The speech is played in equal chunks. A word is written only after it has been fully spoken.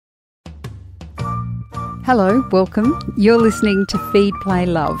Hello, welcome. You're listening to Feed, Play,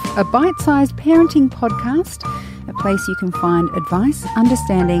 Love, a bite-sized parenting podcast, a place you can find advice,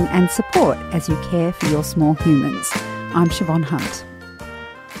 understanding and support as you care for your small humans. I'm Siobhan Hunt.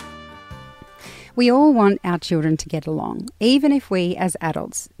 We all want our children to get along, even if we as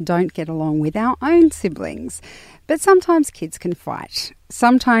adults don't get along with our own siblings. But sometimes kids can fight.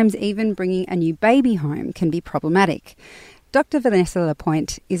 Sometimes even bringing a new baby home can be problematic. Dr. Vanessa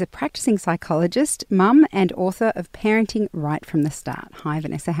Lapointe is a practicing psychologist, mum and author of Parenting Right from the Start. Hi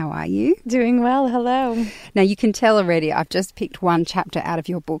Vanessa, how are you? Doing well, hello. Now you can tell already I've just picked one chapter out of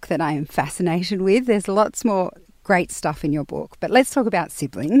your book that I am fascinated with. There's lots more great stuff in your book, but let's talk about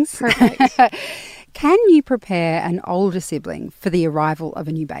siblings. Perfect. Can you prepare an older sibling for the arrival of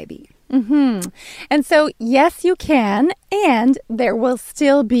a new baby? Mm-hmm. And so, yes, you can, and there will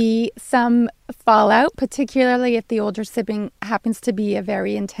still be some fallout, particularly if the older sibling happens to be a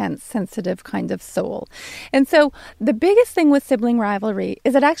very intense, sensitive kind of soul. And so the biggest thing with sibling rivalry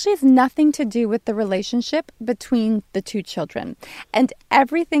is it actually has nothing to do with the relationship between the two children and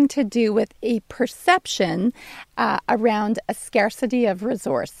everything to do with a perception around a scarcity of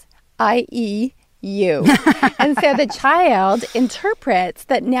resource, i.e., you. And so the child interprets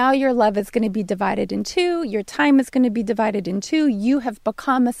that now your love is going to be divided in two, your time is going to be divided in two, you have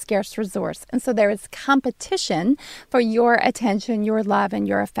become a scarce resource. And so there is competition for your attention, your love, and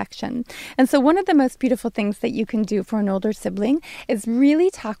your affection. And so one of the most beautiful things that you can do for an older sibling is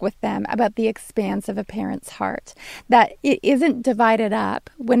really talk with them about the expanse of a parent's heart, that it isn't divided up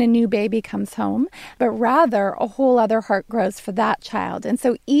when a new baby comes home, but rather a whole other heart grows for that child. And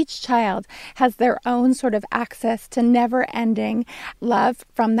so each child has their own sort of access to never-ending love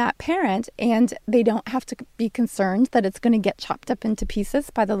from that parent, and they don't have to be concerned that it's going to get chopped up into pieces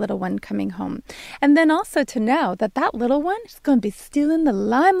by the little one coming home. And then also to know that that little one is going to be still in the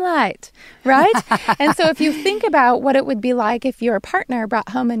limelight, right? And so if you think about what it would be like if your partner brought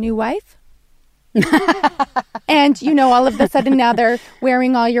home a new wife, and, all of a sudden now they're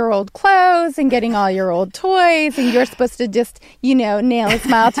wearing all your old clothes and getting all your old toys, and you're supposed to just, nail a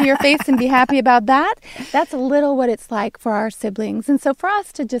smile to your face and be happy about that. That's a little what it's like for our siblings. And so for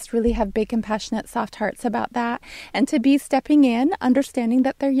us to just really have big, compassionate, soft hearts about that, and to be stepping in, understanding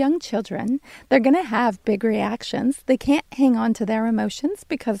that they're young children, they're going to have big reactions. They can't hang on to their emotions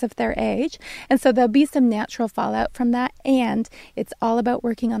because of their age. And so there'll be some natural fallout from that. And it's all about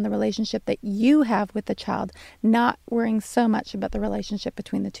working on the relationship that you have with the child, not worrying so much about the relationship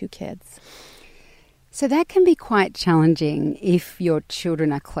between the two kids. So that can be quite challenging if your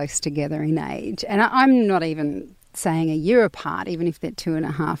children are close together in age. And I'm not even saying a year apart, even if they're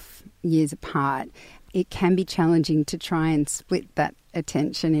 2.5 years apart. It can be challenging to try and split that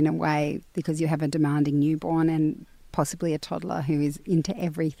attention in a way because you have a demanding newborn and possibly a toddler who is into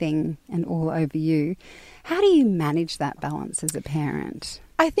everything and all over you. How do you manage that balance as a parent?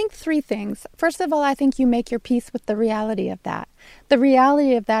 I think 3 things. First of all, I think you make your peace with the reality of that. The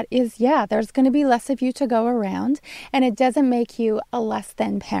reality of that is, there's going to be less of you to go around, and it doesn't make you a less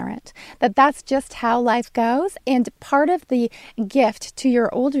than parent. That's just how life goes. And part of the gift to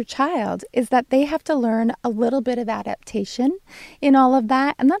your older child is that they have to learn a little bit of adaptation in all of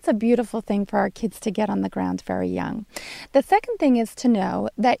that. And that's a beautiful thing for our kids to get on the ground very young. The second thing is to know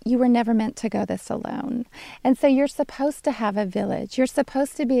that you were never meant to go this alone. And so you're supposed to have a village. You're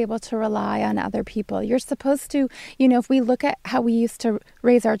supposed to be able to rely on other people. You're supposed to, if we look at how we used to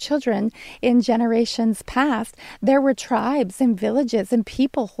raise our children in generations past, there were tribes and villages and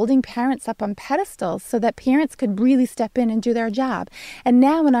people holding parents up on pedestals so that parents could really step in and do their job. And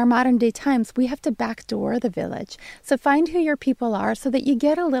now in our modern day times, we have to backdoor the village. So find who your people are so that you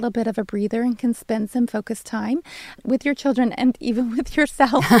get a little bit of a breather and can spend some focused time with your children and even with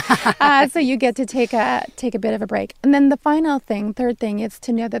yourself. So you get to take a bit of a break. And then the final thing, third thing, is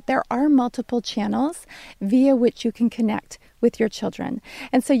to know that there are multiple channels via which you can connect with your children.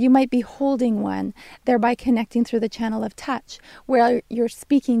 And so you might be holding one, thereby connecting through the channel of touch, where you're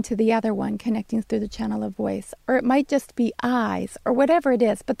speaking to the other one, connecting through the channel of voice. Or it might just be eyes, or whatever it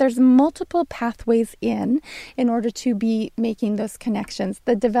is. But there's multiple pathways in order to be making those connections.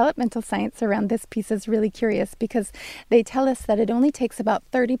 The developmental science around this piece is really curious because they tell us that it only takes about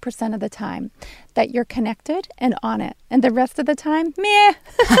 30% of the time that you're connected and on it. And the rest of the time, meh.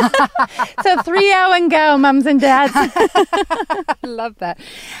 So 3 hour and go, mums and dads. I love that.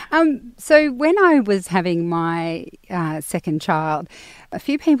 So when I was having my second child, a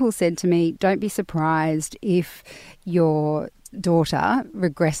few people said to me, don't be surprised if your daughter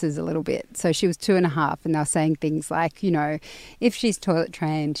regresses a little bit. So she was 2.5 and they were saying things like, if she's toilet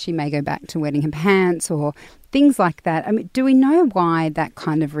trained, she may go back to wetting her pants, or things like that. I mean, do we know why that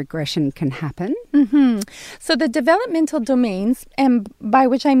kind of regression can happen? So the developmental domains, and by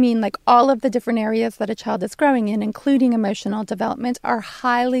which I mean like all of the different areas that a child is growing in, including emotional development, are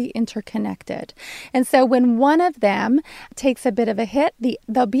highly interconnected. And so when one of them takes a bit of a hit,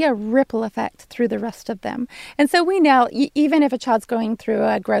 there'll be a ripple effect through the rest of them. And so we know, even if a child's going through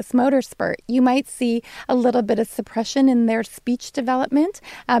a gross motor spurt, you might see a little bit of suppression in their speech development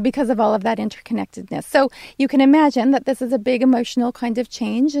because of all of that interconnectedness. So you can imagine that this is a big emotional kind of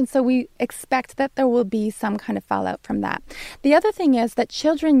change, and so we expect that there will be some kind of fallout from that. The other thing is that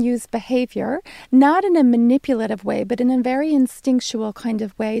children use behavior not in a manipulative way, but in a very instinctual kind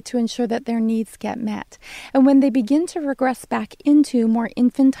of way to ensure that their needs get met. And when they begin to regress back into more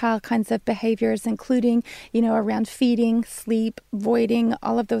infantile kinds of behaviors, including, around feeding, sleep, voiding,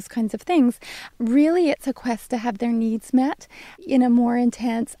 all of those kinds of things, really it's a quest to have their needs met in a more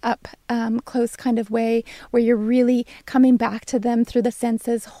intense, close kind of way, where you're really coming back to them through the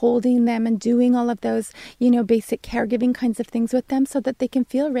senses, holding them and doing all of those, basic caregiving kinds of things with them so that they can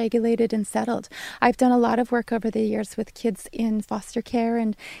feel regulated and settled. I've done a lot of work over the years with kids in foster care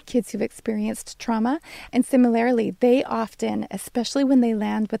and kids who've experienced trauma. And similarly, they often, especially when they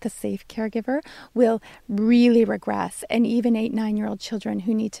land with a safe caregiver, will really regress. And even 8-9-year-old children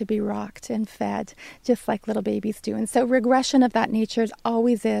who need to be rocked and fed just like little babies do. And so regression of that nature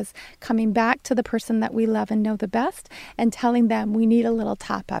always is coming back to the person that we love and know the best and telling them we need a little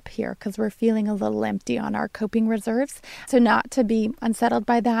top up here because we're feeling a little empty on our coping reserves. So not to be unsettled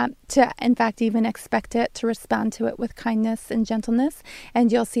by that, to in fact even expect it, to respond to it with kindness and gentleness,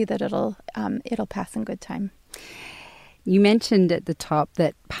 and you'll see that it'll pass in good time. You mentioned at the top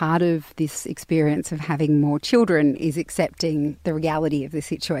that part of this experience of having more children is accepting the reality of the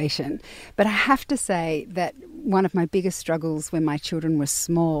situation. But I have to say that one of my biggest struggles when my children were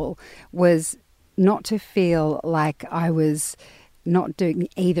small was not to feel like I was not doing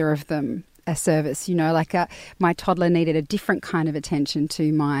either of them a service. My toddler needed a different kind of attention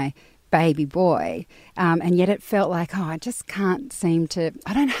to my baby boy, and yet it felt like, I just can't seem to,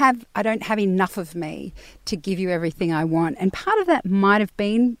 I don't have enough of me to give you everything I want. And part of that might have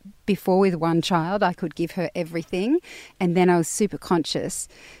been before with one child, I could give her everything, and then I was super conscious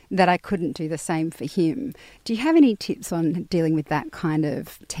that I couldn't do the same for him. Do you have any tips on dealing with that kind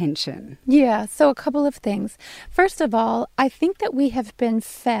of tension? Yeah, so a couple of things. First of all, I think that we have been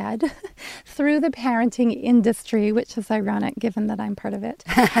fed through the parenting industry, which is ironic given that I'm part of it.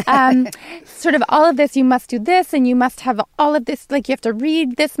 Sort of all of this, you must do this and you must have all of this, like you have to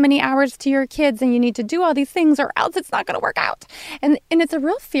read this many hours to your kids and you need to do all these things or else it's not going to work out. And it's a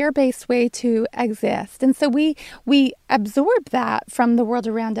real fear-based way to exist. And so we absorb that from the world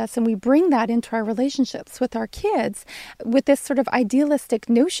around us and we bring that into our relationships with our kids with this sort of idealistic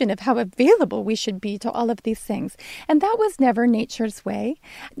notion of how available we should be to all of these things. And that was never nature's way.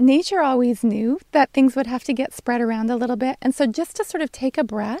 Nature always knew that things would have to get spread around a little bit. And so just to sort of take a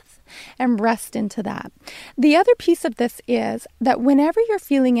breath and rest into that. The other piece of this is that whenever you're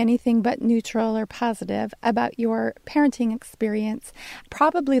feeling anything but neutral or positive about your parenting experience,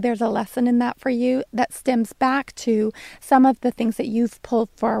 probably there's a lesson in that for you that stems back to some of the things that you've pulled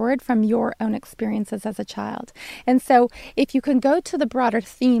forward from your own experiences as a child. And so if you can go to the broader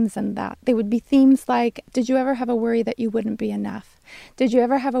themes in that, they would be themes like, did you ever have a worry that you wouldn't be enough? Did you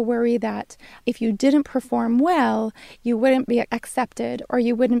ever have a worry that if you didn't perform well, you wouldn't be accepted or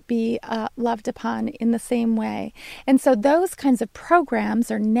you wouldn't be loved upon in the same way? And so those kinds of programs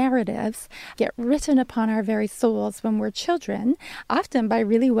or narratives get written upon our very souls when we're children, often by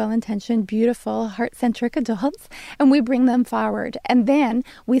really well-intentioned, beautiful, heart-centric adults, and we bring them forward. And then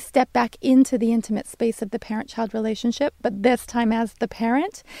we step back into the intimate space of the parent-child relationship, but this time as the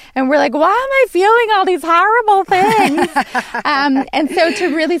parent, and we're like, why am I feeling all these horrible things? And so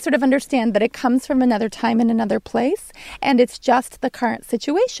to really sort of understand that it comes from another time and another place, and it's just the current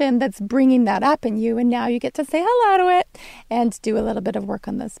situation that's bringing that up in you, and now you get to say hello to it and do a little bit of work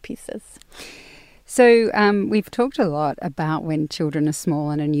on those pieces. So we've talked a lot about when children are small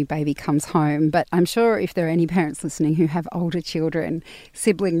and a new baby comes home, but I'm sure if there are any parents listening who have older children,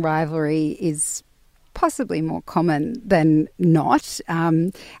 sibling rivalry is possibly more common than not.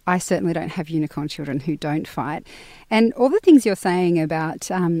 I certainly don't have unicorn children who don't fight. And all the things you're saying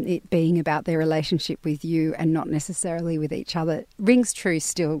about it being about their relationship with you and not necessarily with each other rings true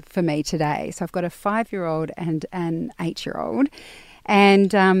still for me today. So I've got a 5-year-old and an 8-year-old,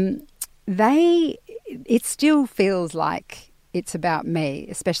 and it still feels like it's about me,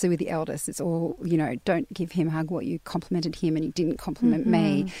 especially with the eldest. It's all, don't give him a hug what you complimented him and he didn't compliment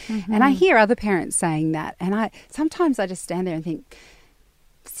me. Mm-hmm. And I hear other parents saying that. And sometimes I just stand there and think,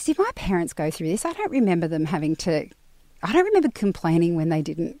 did my parents go through this? I don't remember them I don't remember complaining when they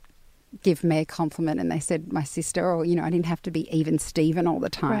didn't give me a compliment and they said my sister, or, I didn't have to be even Steven all the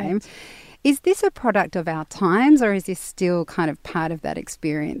time. Right. Is this a product of our times, or is this still kind of part of that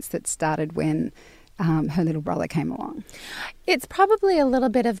experience that started when her little brother came along? It's probably a little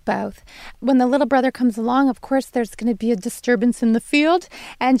bit of both. When the little brother comes along, of course, there's going to be a disturbance in the field,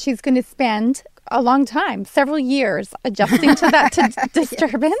 and she's going to spend a long time, several years, adjusting to that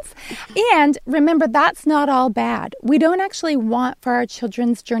disturbance. And remember, that's not all bad. We don't actually want for our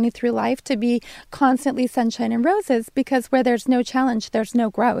children's journey through life to be constantly sunshine and roses, because where there's no challenge, there's no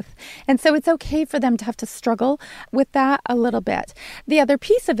growth. And so it's okay for them to have to struggle with that a little bit. The other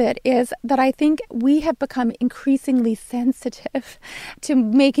piece of it is that I think we have become increasingly sensitive to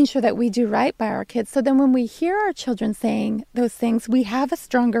making sure that we do right by our kids. So then when we hear our children saying those things, we have a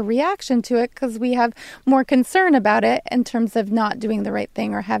stronger reaction to it because we have more concern about it in terms of not doing the right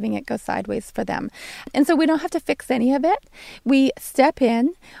thing or having it go sideways for them. And so we don't have to fix any of it. We step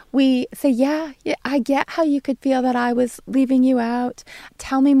in, we say, yeah, I get how you could feel that I was leaving you out.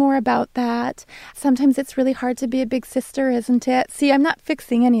 Tell me more about that. Sometimes it's really hard to be a big sister, isn't it? See, I'm not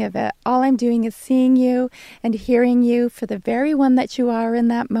fixing any of it. All I'm doing is seeing you and hearing you for the very one that you are in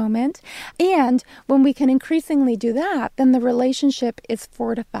that moment. And when we can increasingly do that, then the relationship is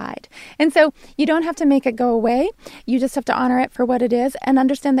fortified. And so you don't have to make it go away. You just have to honor it for what it is and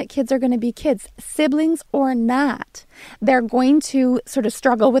understand that kids are going to be kids, siblings or not. They're going to sort of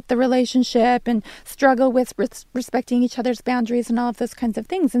struggle with the relationship and struggle with respecting each other's boundaries and all of those kinds of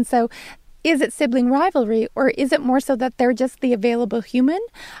things. And so is it sibling rivalry, or is it more so that they're just the available human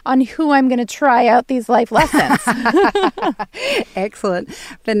on who I'm going to try out these life lessons? Excellent.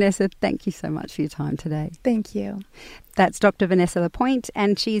 Vanessa, thank you so much for your time today. Thank you. That's Dr. Vanessa Lapointe,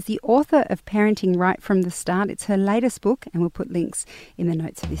 and she is the author of Parenting Right from the Start. It's her latest book, and we'll put links in the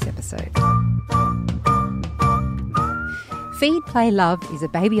notes of this episode. Feed, Play, Love is a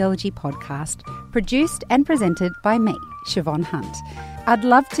babyology podcast produced and presented by me, Siobhan Hunt. I'd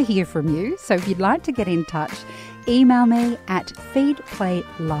love to hear from you, so if you'd like to get in touch, email me at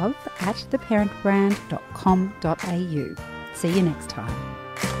feedplaylove@theparentbrand.com.au. See you next time.